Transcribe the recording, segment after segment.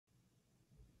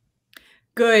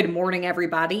Good morning,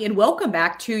 everybody, and welcome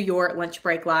back to your Lunch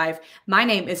Break Live. My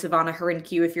name is Ivana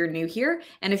Harinque if you're new here,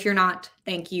 and if you're not,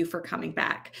 thank you for coming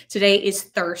back. Today is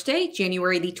Thursday,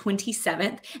 January the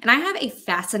 27th, and I have a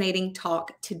fascinating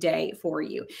talk today for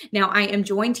you. Now, I am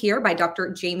joined here by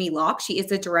Dr. Jamie Locke. She is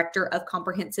the Director of the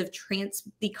Comprehensive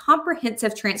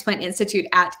Transplant Institute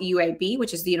at UAB,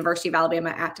 which is the University of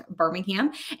Alabama at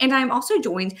Birmingham. And I'm also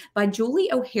joined by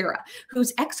Julie O'Hara,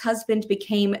 whose ex-husband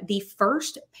became the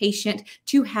first patient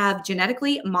to have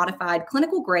genetically modified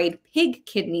clinical grade pig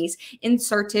kidneys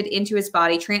inserted into his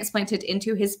body, transplanted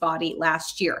into his body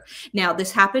last year. Now,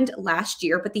 this happened last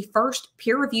year, but the first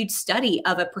peer-reviewed study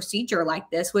of a procedure like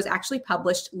this was actually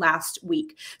published last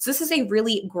week. So this is a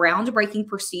really groundbreaking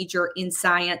procedure in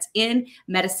science, in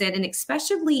medicine, and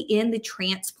especially in the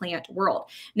transplant world.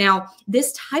 Now,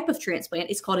 this type of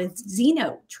transplant is called a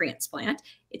xenotransplant.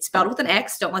 It's spelled with an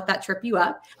X. Don't let that trip you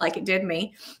up like it did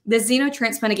me. The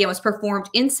xenotransplant, again, was performed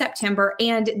in September,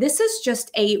 and this is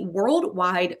just a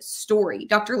worldwide story.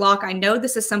 Dr. Locke, I know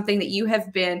this is something that you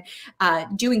have been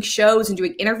doing shows and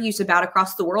doing interviews about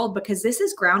across the world because this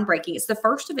is groundbreaking. It's the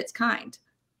first of its kind.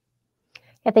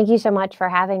 Yeah, thank you so much for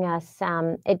having us.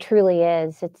 It truly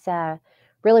is. It's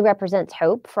really represents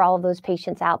hope for all of those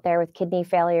patients out there with kidney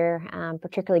failure,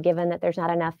 particularly given that there's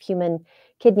not enough human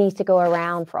kidneys to go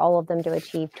around for all of them to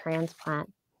achieve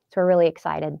transplant. So we're really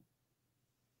excited.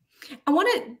 I want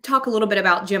to talk a little bit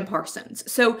about Jim Parsons.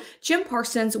 So Jim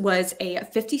Parsons was a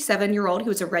 57-year-old who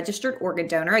was a registered organ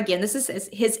donor. Again, this is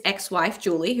his ex-wife,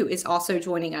 Julie, who is also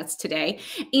joining us today.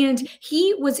 And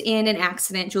he was in an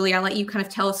accident. Julie, I'll let you kind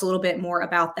of tell us a little bit more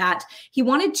about that. He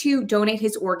wanted to donate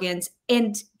his organs,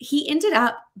 and he ended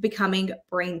up becoming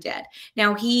brain dead.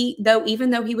 Now,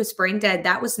 even though he was brain dead,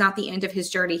 that was not the end of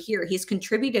his journey here. He's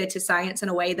contributed to science in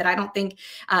a way that I don't think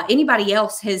anybody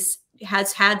else has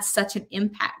had such an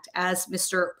impact as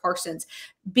Mr. Parsons,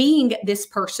 being this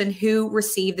person who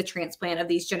received the transplant of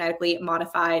these genetically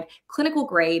modified clinical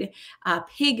grade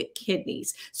pig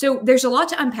kidneys. So there's a lot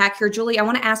to unpack here. Julie, I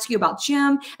want to ask you about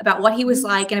Jim, about what he was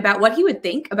like and about what he would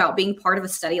think about being part of a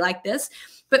study like this.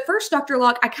 But first, Dr.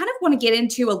 Locke, I kind of want to get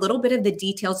into a little bit of the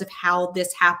details of how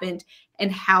this happened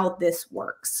and how this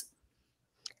works.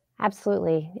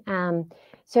 Absolutely.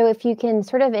 So if you can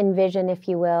sort of envision, if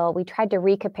you will, we tried to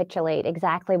recapitulate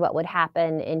exactly what would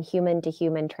happen in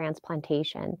human-to-human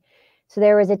transplantation. So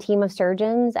there was a team of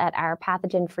surgeons at our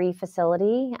pathogen-free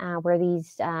facility where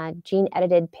these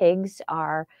gene-edited pigs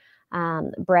are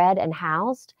bred and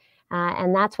housed.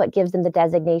 And that's what gives them the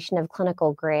designation of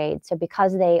clinical grade. So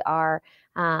because they are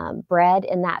bred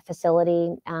in that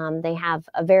facility, they have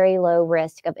a very low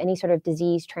risk of any sort of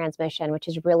disease transmission, which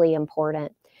is really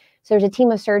important. So there's a team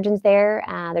of surgeons there.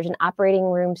 There's an operating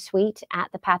room suite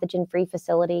at the pathogen-free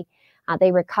facility.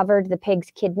 They recovered the pig's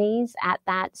kidneys at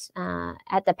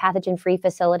the pathogen-free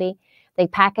facility. They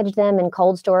packaged them in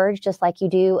cold storage, just like you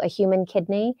do a human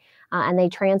kidney, and they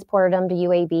transported them to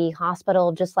UAB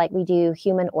hospital, just like we do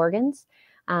human organs.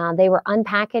 They were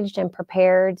unpackaged and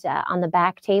prepared on the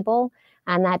back table,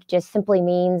 and that just simply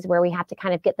means where we have to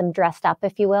kind of get them dressed up,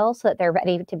 if you will, so that they're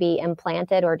ready to be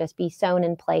implanted or just be sewn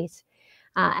in place.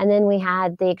 And then we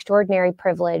had the extraordinary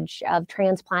privilege of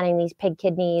transplanting these pig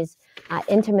kidneys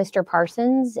into Mr.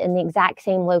 Parsons in the exact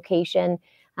same location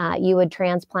you would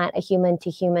transplant a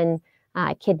human-to-human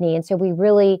kidney. And so we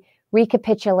really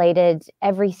recapitulated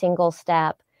every single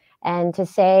step. And to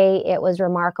say it was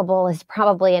remarkable is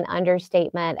probably an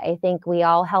understatement. I think we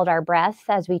all held our breaths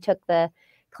as we took the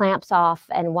clamps off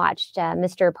and watched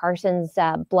Mr. Parsons'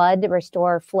 blood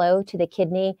restore flow to the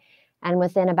kidney. And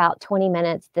within about 20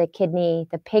 minutes, the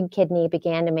pig kidney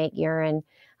began to make urine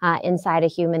inside a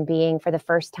human being for the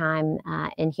first time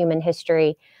in human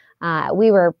history. We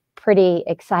were pretty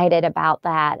excited about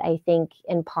that, I think,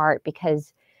 in part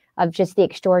because of just the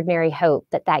extraordinary hope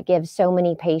that gives so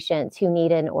many patients who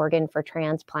need an organ for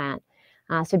transplant.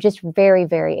 So just very,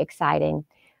 very exciting.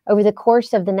 Over the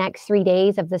course of the next 3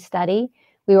 days of the study,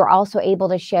 we were also able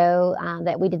to show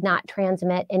that we did not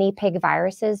transmit any pig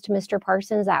viruses to Mr.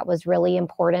 Parsons. That was really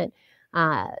important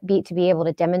to be able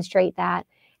to demonstrate that.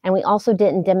 And we also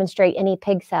didn't demonstrate any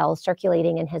pig cells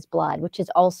circulating in his blood, which is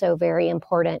also very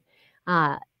important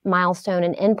milestone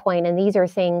and endpoint. And these are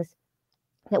things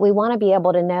that we want to be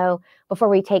able to know before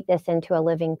we take this into a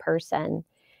living person.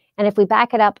 And if we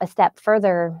back it up a step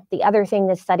further, the other thing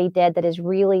this study did that is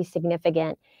really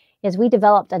significant is we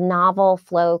developed a novel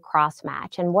flow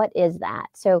cross-match. And what is that?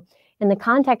 So in the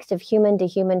context of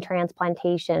human-to-human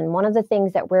transplantation, one of the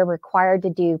things that we're required to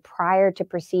do prior to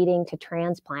proceeding to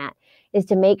transplant is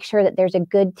to make sure that there's a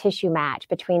good tissue match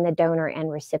between the donor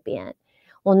and recipient.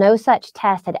 Well, no such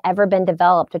test had ever been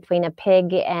developed between a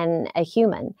pig and a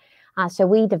human. So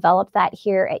we developed that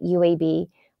here at UAB.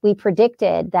 We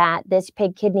predicted that this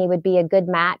pig kidney would be a good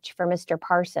match for Mr.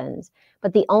 Parsons,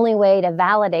 but the only way to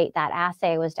validate that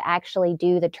assay was to actually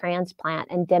do the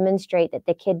transplant and demonstrate that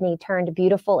the kidney turned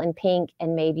beautiful and pink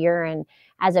and made urine,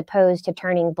 as opposed to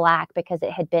turning black because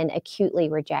it had been acutely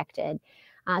rejected.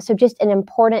 So just an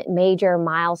important major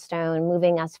milestone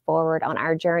moving us forward on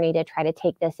our journey to try to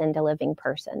take this into living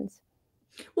persons.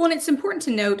 Well, and it's important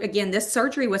to note, again, this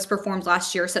surgery was performed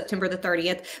last year, September the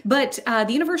 30th, but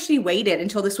the university waited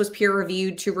until this was peer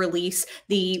reviewed to release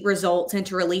the results and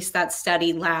to release that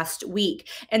study last week.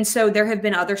 And so there have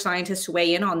been other scientists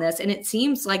weigh in on this, and it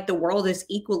seems like the world is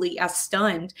equally as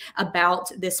stunned about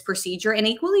this procedure and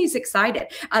equally as excited.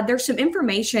 There's some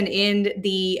information in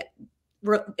the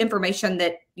information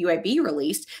that UAB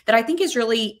released that I think is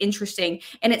really interesting.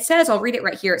 And it says, I'll read it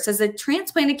right here. It says the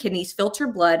transplanted kidneys filter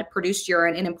blood, produced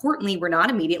urine, and importantly, were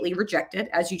not immediately rejected,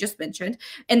 as you just mentioned.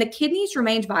 And the kidneys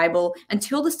remained viable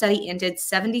until the study ended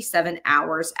 77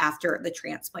 hours after the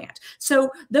transplant.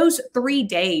 So those 3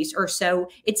 days or so,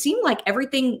 it seemed like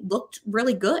everything looked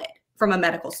really good from a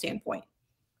medical standpoint.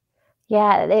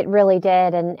 Yeah, it really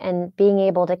did. And being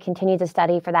able to continue the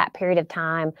study for that period of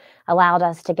time allowed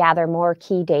us to gather more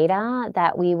key data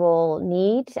that we will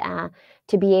need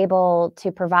to be able to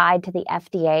provide to the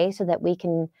FDA so that we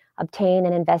can obtain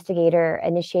an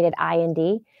investigator-initiated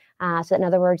IND. So in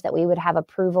other words, that we would have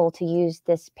approval to use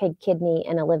this pig kidney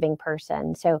in a living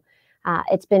person. So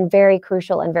it's been very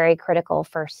crucial and very critical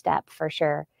first step for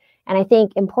sure. And I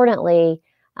think importantly,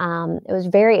 it was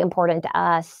very important to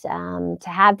us to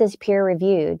have this peer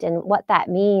reviewed. And what that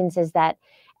means is that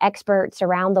experts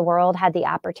around the world had the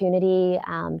opportunity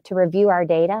to review our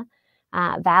data,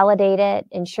 validate it,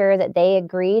 ensure that they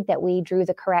agreed that we drew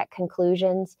the correct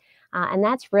conclusions. And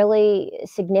that's really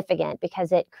significant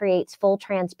because it creates full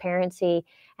transparency.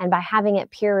 And by having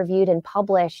it peer reviewed and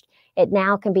published, it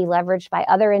now can be leveraged by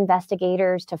other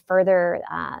investigators to further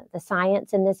the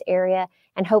science in this area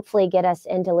and hopefully get us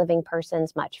into living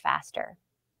persons much faster.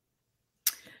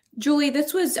 Julie,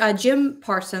 this was Jim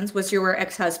Parsons was your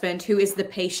ex-husband, who is the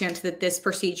patient that this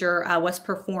procedure was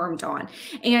performed on.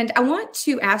 And I want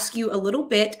to ask you a little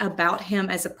bit about him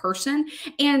as a person.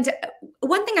 And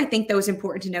one thing I think that was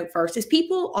important to note first is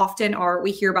people often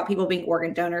we hear about people being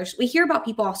organ donors. We hear about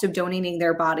people also donating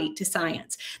their body to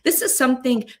science. This is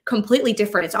something completely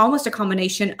different. It's almost a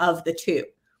combination of the two.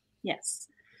 Yes.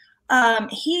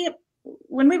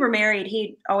 When we were married,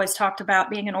 he always talked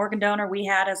about being an organ donor we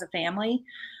had as a family.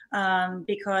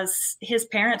 Because his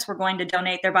parents were going to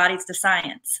donate their bodies to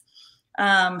science.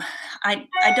 I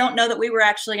don't know that we were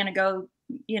actually going to go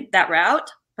that route,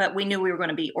 but we knew we were going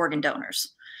to be organ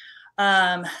donors.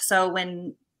 So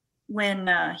when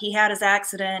he had his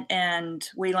accident and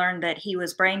we learned that he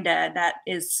was brain dead, that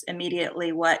is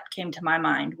immediately what came to my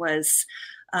mind was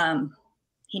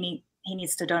he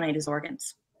needs to donate his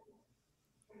organs.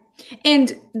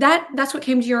 And that's what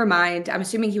came to your mind. I'm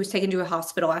assuming he was taken to a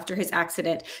hospital after his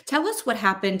accident. Tell us what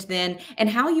happened then and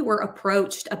how you were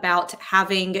approached about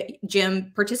having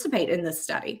Jim participate in this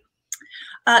study.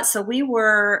 So we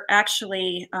were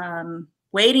actually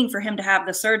waiting for him to have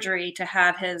the surgery to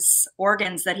have his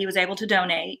organs that he was able to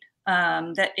donate.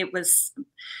 That it was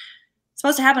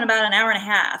supposed to happen about an hour and a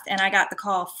half. And I got the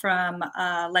call from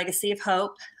Legacy of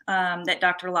Hope that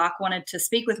Dr. Locke wanted to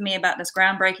speak with me about this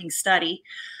groundbreaking study.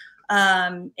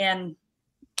 And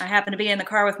I happened to be in the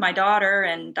car with my daughter,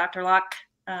 and Dr. Locke,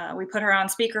 we put her on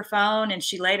speakerphone and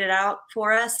she laid it out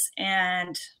for us.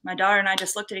 And my daughter and I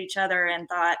just looked at each other and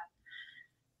thought,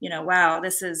 wow,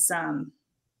 this is,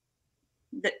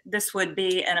 this would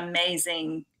be an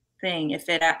amazing thing if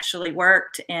it actually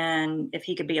worked and if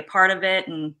he could be a part of it.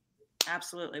 And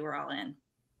absolutely, we're all in.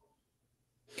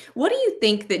 What do you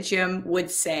think that Jim would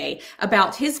say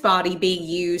about his body being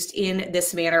used in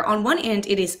this manner? On one end,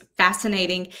 it is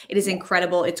fascinating. It is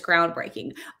incredible. It's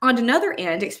groundbreaking. On another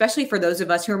end, especially for those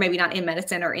of us who are maybe not in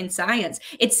medicine or in science,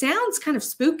 it sounds kind of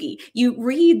spooky. You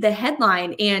read the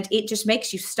headline and it just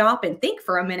makes you stop and think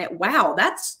for a minute. Wow,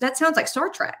 that sounds like Star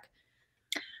Trek.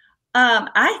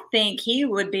 I think he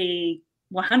would be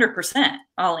 100%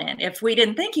 all in. If we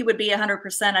didn't think he would be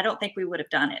 100%, I don't think we would have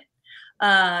done it.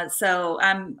 So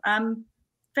I'm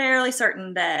fairly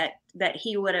certain that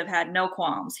he would have had no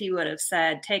qualms. He would have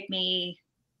said, take me,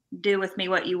 do with me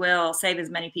what you will, save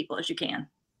as many people as you can.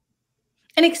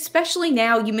 And especially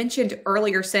now, you mentioned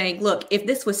earlier saying, look, if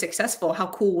this was successful, how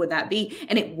cool would that be?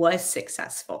 And it was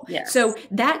successful. Yes. So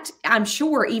that, I'm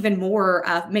sure, even more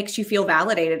makes you feel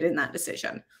validated in that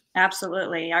decision.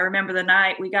 Absolutely. I remember the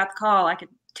night we got the call, I could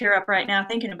tear up right now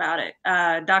thinking about it.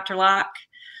 Dr. Locke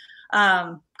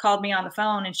called me on the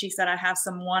phone, and she said, I have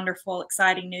some wonderful,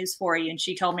 exciting news for you. And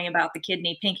she told me about the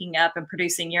kidney pinking up and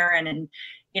producing urine. And,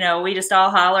 we just all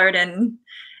hollered and,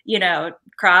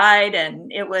 cried.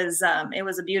 And it was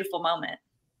a beautiful moment.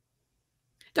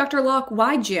 Dr. Locke,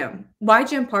 why Jim? Why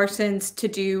Jim Parsons to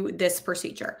do this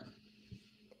procedure?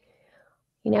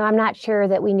 I'm not sure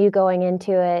that we knew going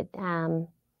into it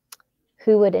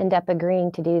who would end up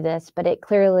agreeing to do this, but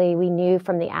we knew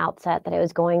from the outset that it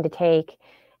was going to take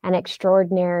an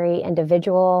extraordinary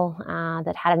individual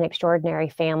that had an extraordinary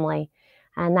family,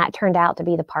 and that turned out to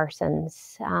be the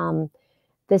Parsons.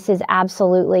 This has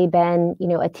absolutely been,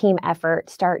 a team effort,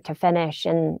 start to finish,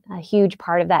 and a huge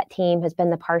part of that team has been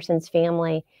the Parsons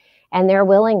family and their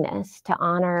willingness to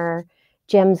honor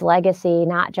Jim's legacy,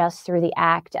 not just through the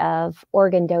act of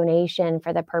organ donation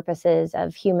for the purposes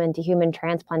of human-to-human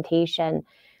transplantation,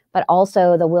 but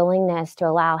also the willingness to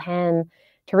allow him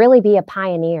to really be a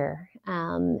pioneer.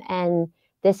 And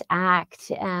this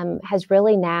act has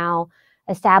really now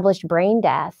established brain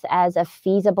death as a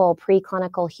feasible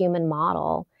preclinical human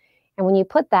model. And when you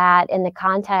put that in the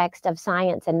context of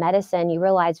science and medicine, you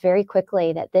realize very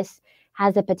quickly that this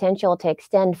has the potential to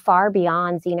extend far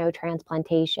beyond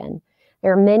xenotransplantation.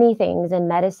 There are many things in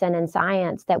medicine and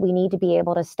science that we need to be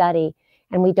able to study,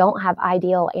 and we don't have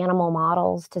ideal animal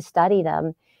models to study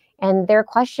them. And there are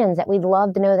questions that we'd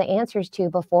love to know the answers to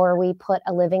before we put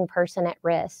a living person at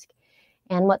risk.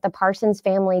 And what the Parsons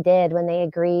family did when they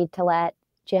agreed to let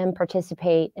Jim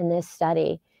participate in this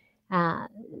study,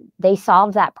 they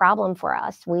solved that problem for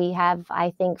us. We have,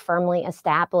 I think, firmly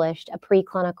established a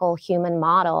preclinical human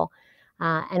model,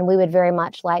 and we would very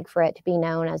much like for it to be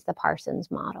known as the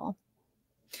Parsons model.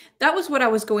 That was what I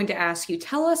was going to ask you.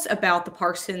 Tell us about the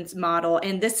Parsons model.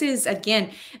 And this is,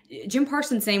 again, Jim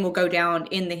Parsons' name will go down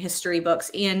in the history books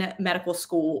in medical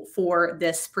school for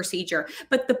this procedure.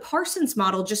 But the Parsons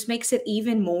model just makes it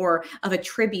even more of a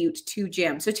tribute to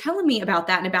Jim. So tell me about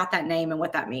that and about that name and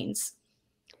what that means.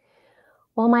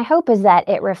 Well, my hope is that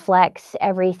it reflects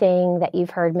everything that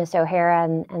you've heard Ms. O'Hara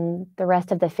and the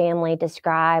rest of the family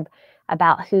describe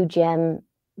about who Jim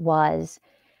was.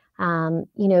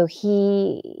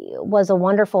 He was a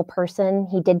wonderful person.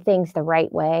 He did things the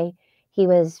right way. He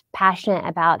was passionate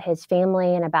about his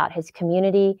family and about his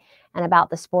community and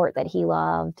about the sport that he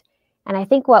loved. And I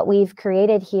think what we've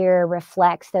created here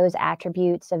reflects those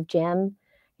attributes of Jim.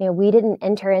 We didn't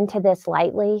enter into this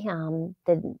lightly.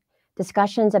 The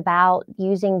discussions about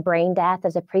using brain death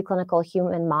as a preclinical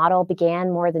human model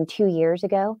began more than 2 years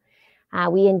ago.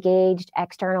 We engaged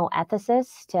external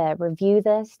ethicists to review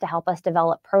this, to help us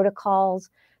develop protocols,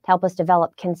 to help us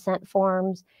develop consent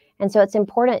forms. And so it's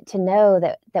important to know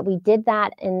that we did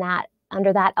that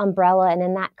under that umbrella and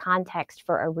in that context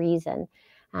for a reason,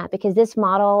 because this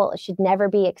model should never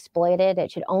be exploited.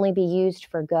 It should only be used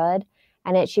for good,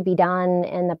 and it should be done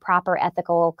in the proper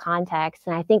ethical context.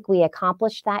 And I think we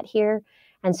accomplished that here.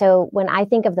 And so when I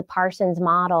think of the Parsons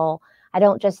model, I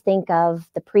don't just think of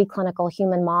the preclinical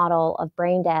human model of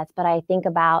brain death, but I think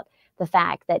about the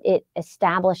fact that it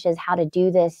establishes how to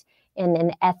do this in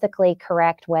an ethically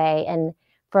correct way. And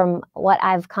from what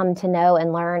I've come to know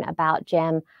and learn about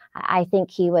Jim, I think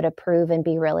he would approve and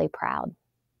be really proud.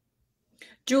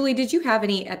 Julie, did you have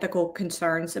any ethical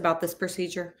concerns about this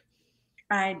procedure?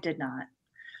 I did not.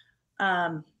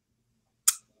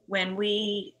 When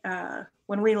we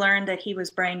learned that he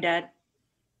was brain dead,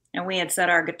 and we had said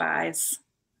our goodbyes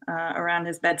around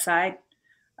his bedside,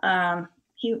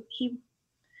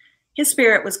 his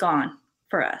spirit was gone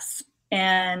for us.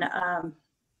 And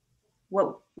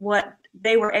what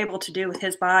they were able to do with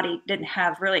his body didn't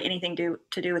have really anything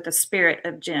to do with the spirit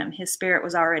of Jim. His spirit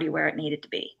was already where it needed to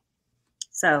be.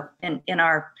 So in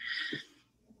our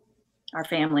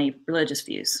family religious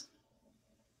views.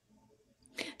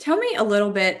 Tell me a little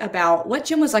bit about what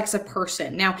Jim was like as a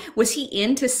person. Now, was he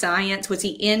into science? Was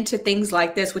he into things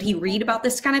like this? Would he read about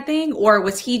this kind of thing? Or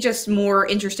was he just more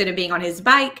interested in being on his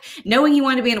bike, knowing he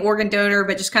wanted to be an organ donor,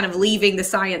 but just kind of leaving the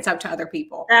science up to other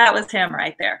people? That was him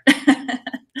right there.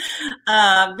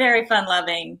 Very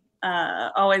fun-loving,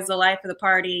 always the life of the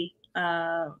party,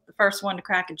 the first one to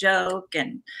crack a joke.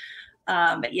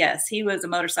 But yes, he was a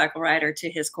motorcycle rider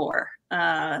to his core.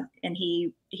 And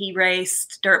he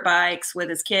raced dirt bikes with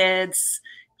his kids.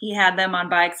 He had them on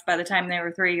bikes by the time they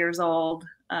were 3 years old.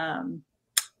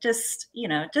 Just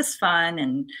fun,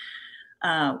 and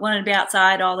wanted to be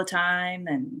outside all the time.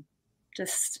 And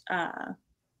just,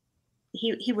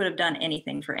 he would have done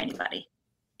anything for anybody,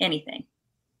 anything.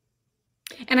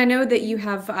 And I know that you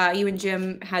have you and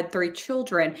Jim had 3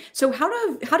 children. So how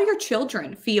do your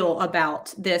children feel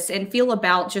about this and feel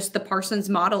about just the Parsons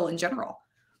model in general?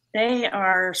 They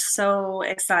are so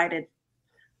excited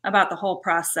about the whole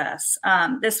process.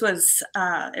 This was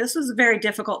a very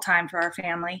difficult time for our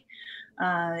family.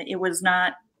 It was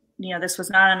not, this was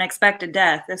not an expected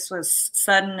death. This was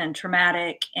sudden and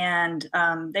traumatic, and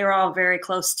they were all very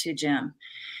close to Jim.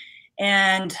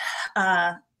 And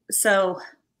so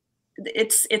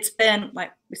it's been,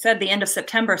 like we said, the end of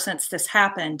September since this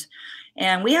happened,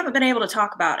 and we haven't been able to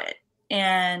talk about it.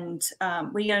 And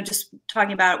we just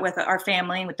talking about it with our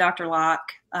family, with Dr.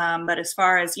 Locke. But as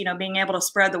far as being able to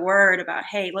spread the word about,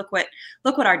 hey, look what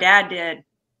our dad did,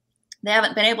 they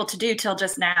haven't been able to do till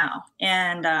just now.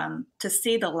 And to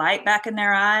see the light back in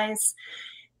their eyes,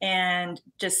 and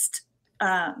just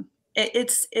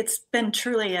it's been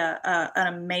truly an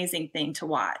amazing thing to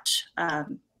watch.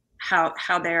 How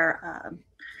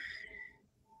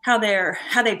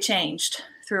they've changed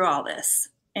through all this,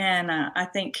 and I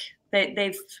think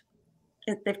they've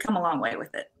come a long way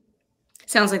with it.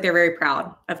 Sounds like they're very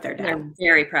proud of their dad. They're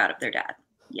very proud of their dad.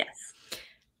 Yes.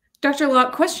 Dr.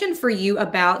 Locke, question for you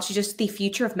about just the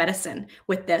future of medicine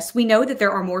with this. We know that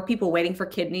there are more people waiting for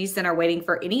kidneys than are waiting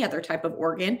for any other type of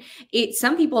organ.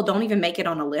 Some people don't even make it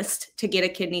on a list to get a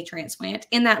kidney transplant.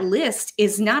 And that list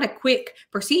is not a quick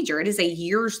procedure. It is a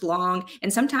years long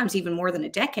and sometimes even more than a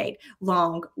decade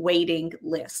long waiting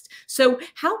list. So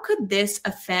how could this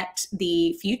affect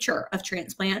the future of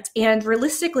transplants? And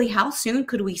realistically, how soon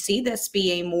could we see this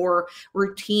be a more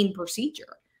routine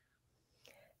procedure?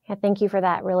 Yeah, thank you for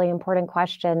that really important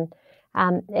question.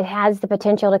 It has the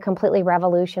potential to completely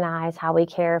revolutionize how we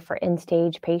care for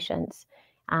end-stage patients.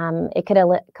 It could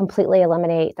completely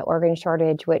eliminate the organ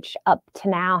shortage, which up to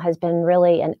now has been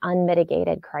really an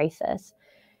unmitigated crisis.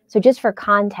 So just for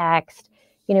context,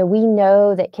 we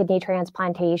know that kidney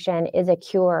transplantation is a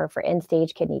cure for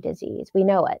end-stage kidney disease. We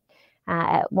know it.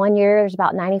 At 1 year, there's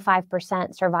about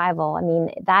 95% survival. I mean,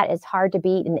 that is hard to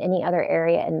beat in any other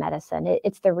area in medicine.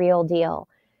 It's the real deal.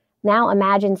 Now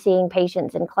imagine seeing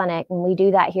patients in clinic, and we do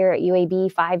that here at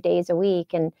UAB 5 days a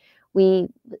week, and we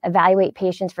evaluate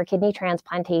patients for kidney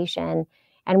transplantation,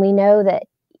 and we know that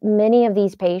many of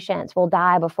these patients will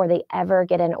die before they ever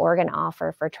get an organ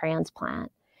offer for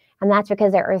transplant. And that's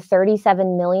because there are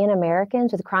 37 million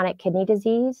Americans with chronic kidney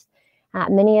disease,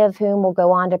 many of whom will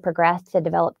go on to progress to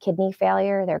develop kidney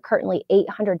failure. There are currently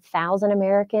 800,000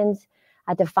 Americans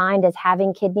defined as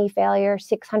having kidney failure,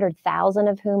 600,000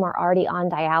 of whom are already on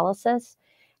dialysis.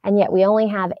 And yet we only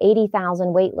have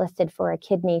 80,000 waitlisted for a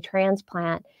kidney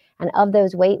transplant. And of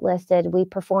those waitlisted, we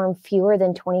perform fewer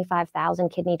than 25,000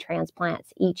 kidney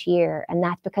transplants each year. And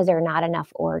that's because there are not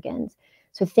enough organs.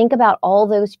 So think about all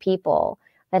those people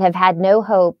that have had no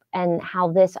hope and how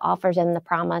this offers them the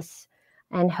promise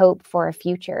and hope for a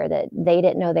future that they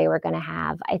didn't know they were going to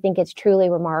have. I think it's truly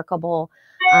remarkable.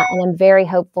 And I'm very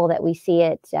hopeful that we see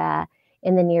it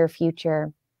in the near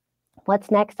future.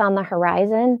 What's next on the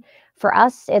horizon? For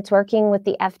us, it's working with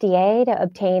the FDA to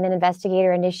obtain an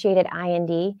investigator-initiated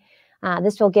IND.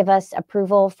 This will give us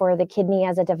approval for the kidney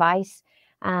as a device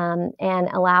and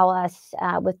allow us,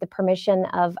 with the permission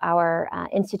of our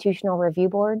institutional review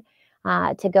board,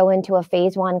 to go into a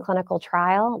phase 1 clinical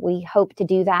trial. We hope to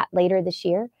do that later this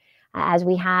year, as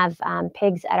we have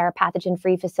pigs at our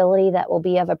pathogen-free facility that will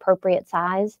be of appropriate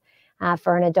size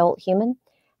for an adult human.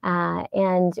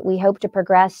 And we hope to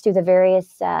progress through the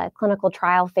various clinical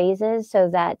trial phases so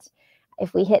that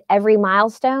if we hit every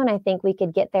milestone, I think we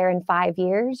could get there in 5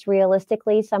 years.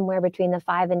 Realistically, somewhere between the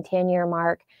 5 and 10 year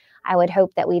mark, I would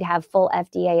hope that we'd have full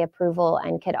FDA approval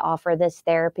and could offer this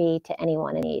therapy to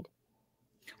anyone in need.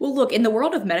 Well, look, in the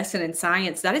world of medicine and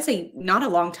science, that is not a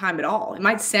long time at all. It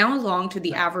might sound long to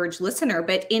the average listener,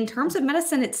 but in terms of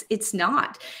medicine, it's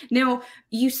not. Now,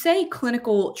 you say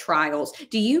clinical trials.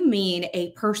 Do you mean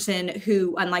a person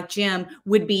who, unlike Jim,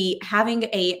 would be having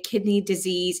a kidney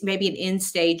disease, maybe an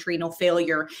end-stage renal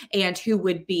failure, and who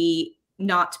would be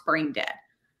not brain dead?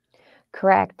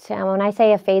 Correct. When I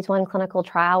say a phase 1 clinical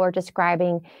trial, we're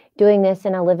describing doing this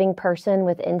in a living person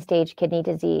with end-stage kidney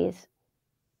disease.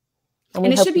 And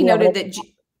it should be noted that...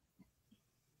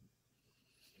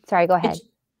 Sorry, go ahead.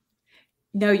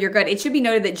 No, you're good. It should be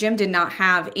noted that Jim did not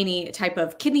have any type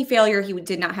of kidney failure. He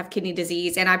did not have kidney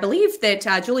disease. And I believe that,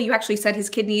 Julie, you actually said his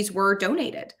kidneys were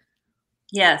donated.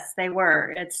 Yes, they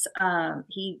were. It's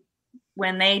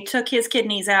when they took his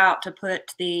kidneys out to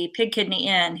put the pig kidney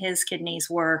in, his kidneys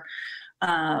were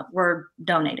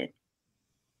donated.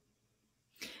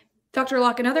 Dr.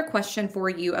 Locke, another question for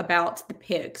you about the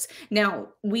pigs. Now,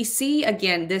 we see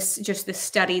again this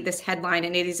study, this headline,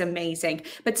 and it is amazing.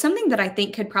 But something that I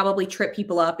think could probably trip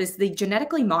people up is the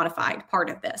genetically modified part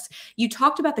of this. You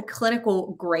talked about the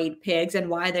clinical grade pigs and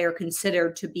why they are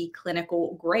considered to be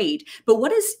clinical grade. But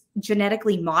what is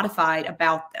genetically modified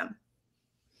about them?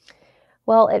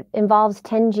 Well, it involves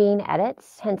 10 gene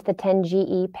edits, hence the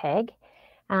 10GE pig.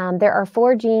 There are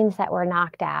 4 genes that were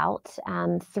knocked out.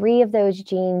 3 of those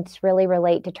genes really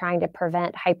relate to trying to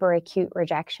prevent hyperacute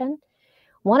rejection.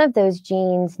 One of those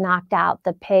genes knocked out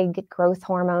the pig growth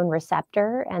hormone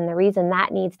receptor, and the reason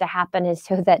that needs to happen is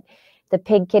so that the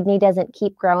pig kidney doesn't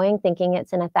keep growing, thinking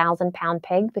it's an 1,000-pound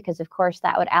pig, because of course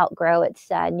that would outgrow its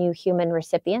new human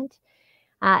recipient.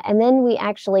 And then we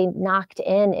actually knocked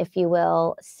in, if you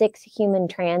will, 6 human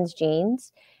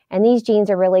transgenes. And these genes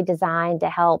are really designed to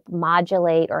help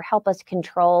modulate or help us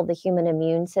control the human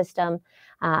immune system.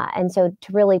 And so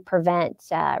to really prevent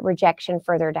rejection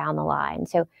further down the line.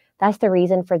 So that's the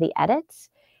reason for the edits.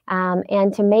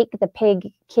 And to make the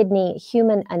pig kidney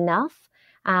human enough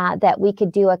that we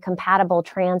could do a compatible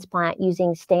transplant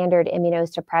using standard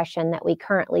immunosuppression that we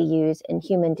currently use in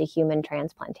human-to-human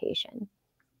transplantation.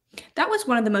 That was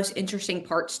one of the most interesting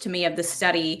parts to me of the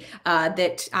study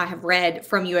that I have read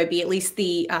from UAB, at least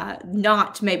the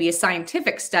not maybe a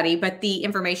scientific study, but the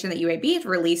information that UAB has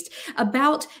released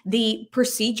about the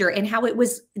procedure and how it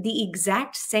was the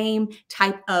exact same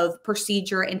type of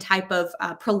procedure and type of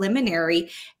preliminary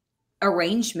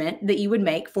arrangement that you would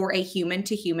make for a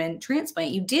human-to-human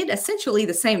transplant. You did essentially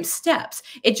the same steps.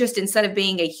 It just, instead of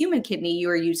being a human kidney you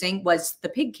were using, was the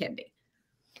pig kidney.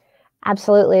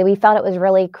 Absolutely. We felt it was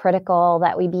really critical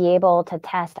that we be able to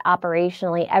test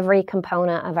operationally every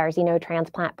component of our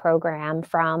xenotransplant program,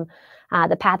 from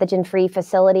the pathogen-free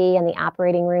facility and the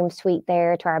operating room suite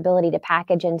there to our ability to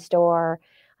package and store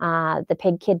the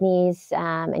pig kidneys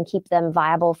and keep them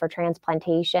viable for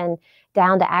transplantation,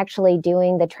 down to actually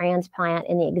doing the transplant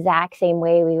in the exact same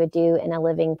way we would do in a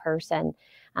living person.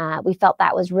 We felt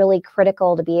that was really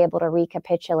critical to be able to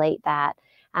recapitulate that.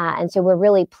 And so we're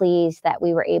really pleased that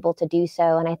we were able to do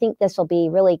so. And I think this will be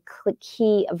really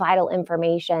key, vital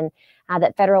information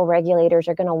that federal regulators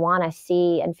are going to want to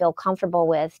see and feel comfortable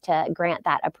with to grant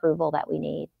that approval that we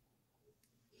need.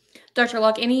 Dr.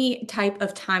 Locke, any type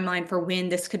of timeline for when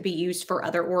this could be used for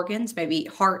other organs, maybe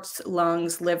hearts,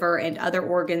 lungs, liver, and other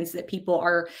organs that people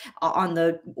are on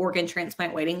the organ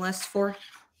transplant waiting list for?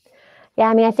 Yeah,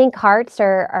 I mean, I think hearts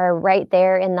are right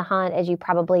there in the hunt, as you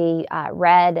probably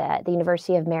read at the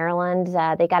University of Maryland.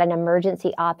 They got an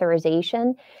emergency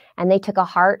authorization, and they took a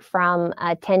heart from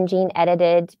a 10-gene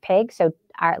edited pig, so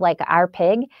our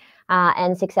pig,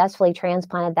 and successfully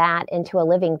transplanted that into a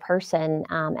living person.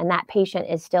 And that patient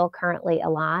is still currently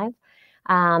alive.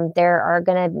 There are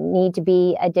going to need to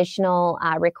be additional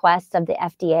requests of the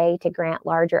FDA to grant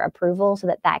larger approval so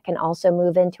that that can also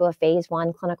move into a phase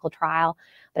 1 clinical trial.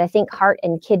 But I think heart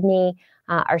and kidney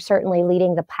are certainly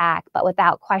leading the pack. But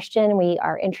without question, we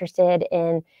are interested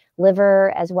in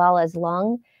liver as well as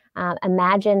lung.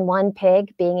 Imagine one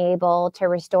pig being able to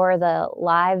restore the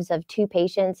lives of 2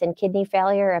 patients in kidney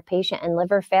failure, a patient in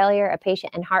liver failure, a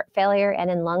patient in heart failure,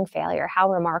 and in lung failure. How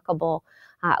remarkable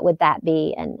would that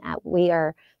be? And we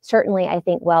are certainly, I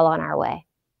think, well on our way.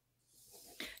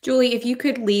 Julie, if you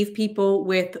could leave people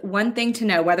with one thing to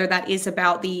know, whether that is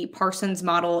about the Parsons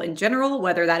model in general,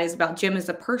 whether that is about Jim as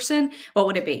a person, what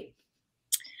would it be?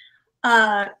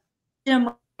 Jim was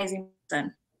an amazing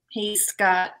person. He's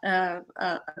got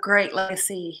a great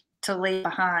legacy to leave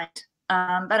behind.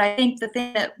 But I think the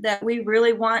thing that we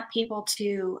really want people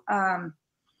to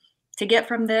get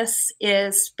from this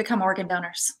is become organ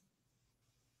donors.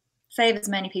 Save as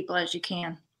many people as you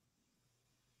can.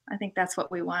 I think that's what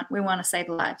we want. We want to save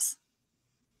lives.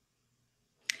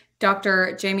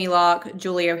 Dr. Jamie Locke,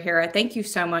 Julie O'Hara, thank you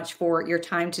so much for your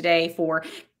time today, for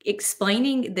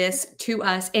explaining this to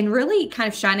us and really kind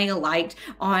of shining a light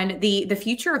on the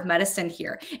future of medicine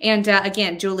here. And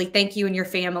again, Julie, thank you and your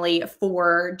family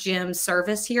for Jim's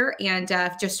service here and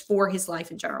just for his life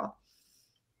in general.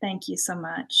 Thank you so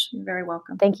much. You're very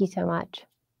welcome. Thank you so much.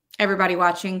 Everybody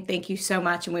watching, thank you so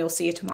much, and we will see you tomorrow.